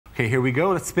OK, here we go.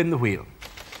 Let's spin the wheel.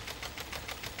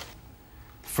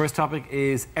 The first topic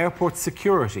is airport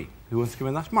security. Who wants to come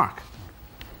in that? Mark.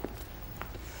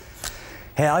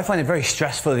 Hey, I find it very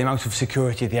stressful, the amount of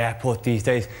security at the airport these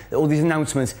days. All these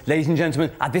announcements, ladies and gentlemen,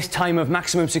 at this time of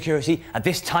maximum security, at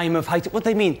this time of height... What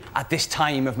do they mean, at this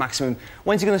time of maximum?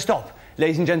 When's it going to stop?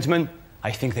 Ladies and gentlemen,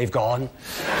 I think they've gone.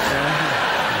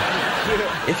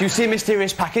 If you see a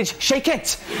mysterious package, shake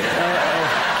it!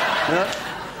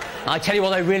 I tell you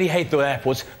what I really hate, though,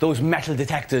 airports, those metal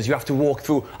detectors you have to walk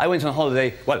through. I went on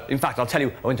holiday, well, in fact, I'll tell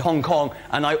you, I went to Hong Kong,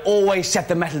 and I always set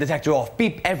the metal detector off.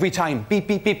 Beep every time. Beep,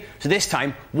 beep, beep. So this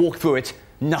time, walk through it,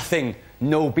 nothing,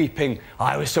 no beeping.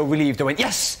 I was so relieved. I went,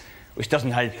 yes! Which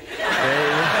doesn't help.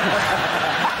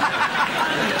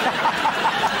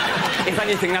 If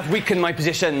anything, that weakened my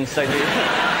position slightly.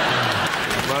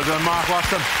 Well done, Mark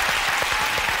Watson.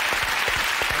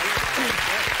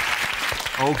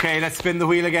 OK, let's spin the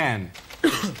wheel again.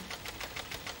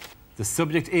 The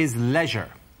subject is leisure.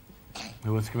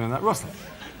 Who wants to come in on that? Russell.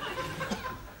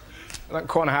 I don't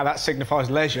quite know how that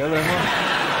signifies leisure.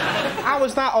 How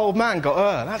has that old man got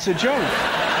her? That's a joke.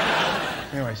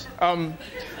 Anyways,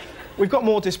 we've got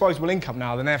more disposable income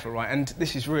now than ever, right? And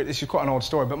this is quite an odd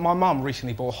story, but my mum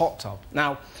recently bought a hot tub.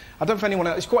 Now, I don't know if anyone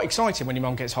else... It's quite exciting when your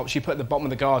mum gets hot. She put it at the bottom of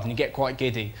the garden, you get quite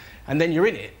giddy. And then you're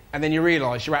in it, and then you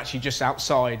realise you're actually just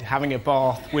outside having a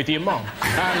bath with your mum.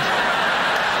 And...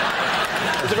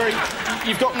 it's a very...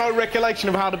 You've got no recollection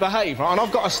of how to behave, right? And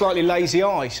I've got a slightly lazy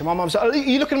eye, so my mum's like, are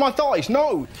you looking at my thighs?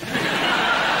 No!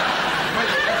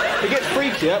 It gets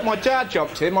freakier. My dad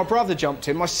jumped in, my brother jumped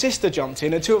in, my sister jumped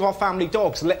in, and two of our family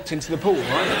dogs leapt into the pool,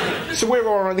 right? So we're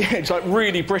all on the edge, like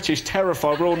really British,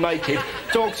 terrified, we're all naked.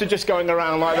 Dogs are just going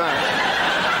around like that.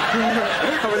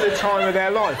 Having the time of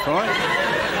their life, right?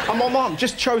 And my mum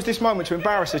just chose this moment to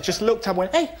embarrass us, just looked up and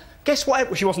went, hey, guess what?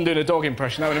 Well, she wasn't doing a dog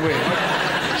impression, that would have been weird,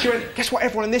 right? She went, guess what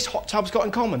everyone in this hot tub's got in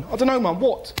common? I don't know, Mum,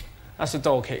 what? That's a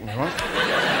dog hitting me, right?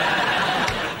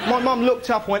 My mum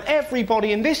looked up and went,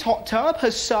 everybody in this hot tub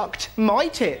has sucked my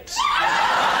tits.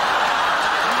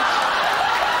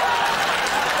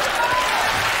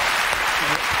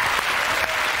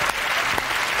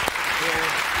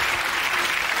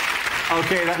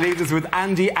 OK, that leaves us with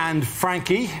Andy and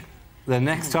Frankie. The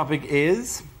next topic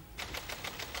is...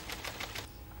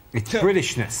 it's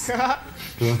Britishness.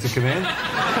 Do you want to come in?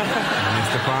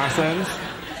 Mr. Parsons.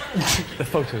 The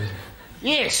photos.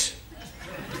 Yes.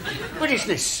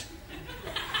 Britishness.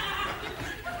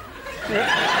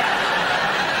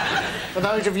 For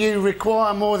those of you who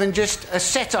require more than just a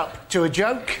setup to a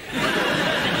joke,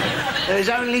 there's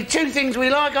only two things we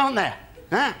like, aren't there?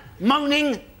 Huh?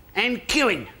 Moaning and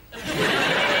queuing.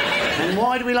 And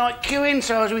why do we like queuing?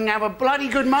 So as we can have a bloody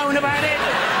good moan about it.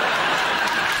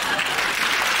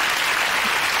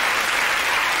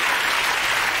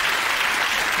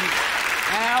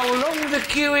 How long the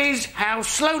queue is, how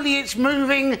slowly it's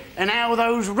moving, and how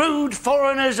those rude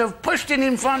foreigners have pushed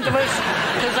in front of us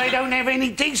because they don't have any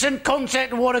decent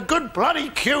concept of what a good bloody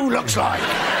queue looks like. There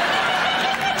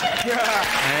you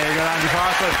go, Andy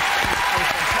Parsons.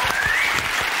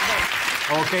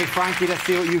 OK, Frankie, let's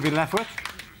see what you've been left with.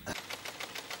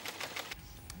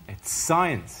 It's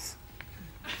science.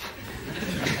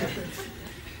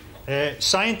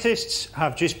 Scientists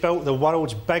have just built the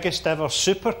world's biggest ever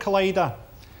super collider,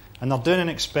 and they're doing an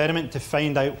experiment to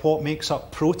find out what makes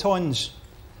up protons.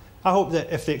 I hope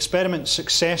that if the experiment's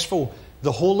successful,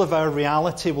 the whole of our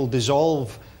reality will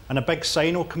dissolve and a big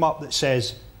sign will come up that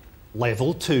says,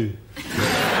 Level 2.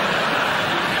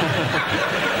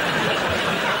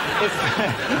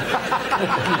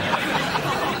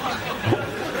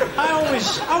 I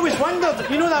always wondered,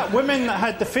 you know that woman that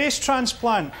had the face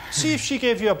transplant? See if she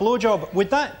gave you a blowjob,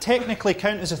 would that technically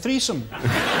count as a threesome?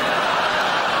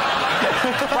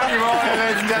 Thank you,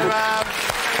 ladies and gentlemen.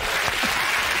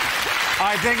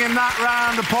 I think in that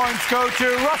round the points go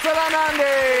to Russell and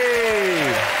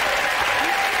Andy.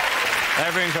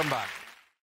 Everyone come back.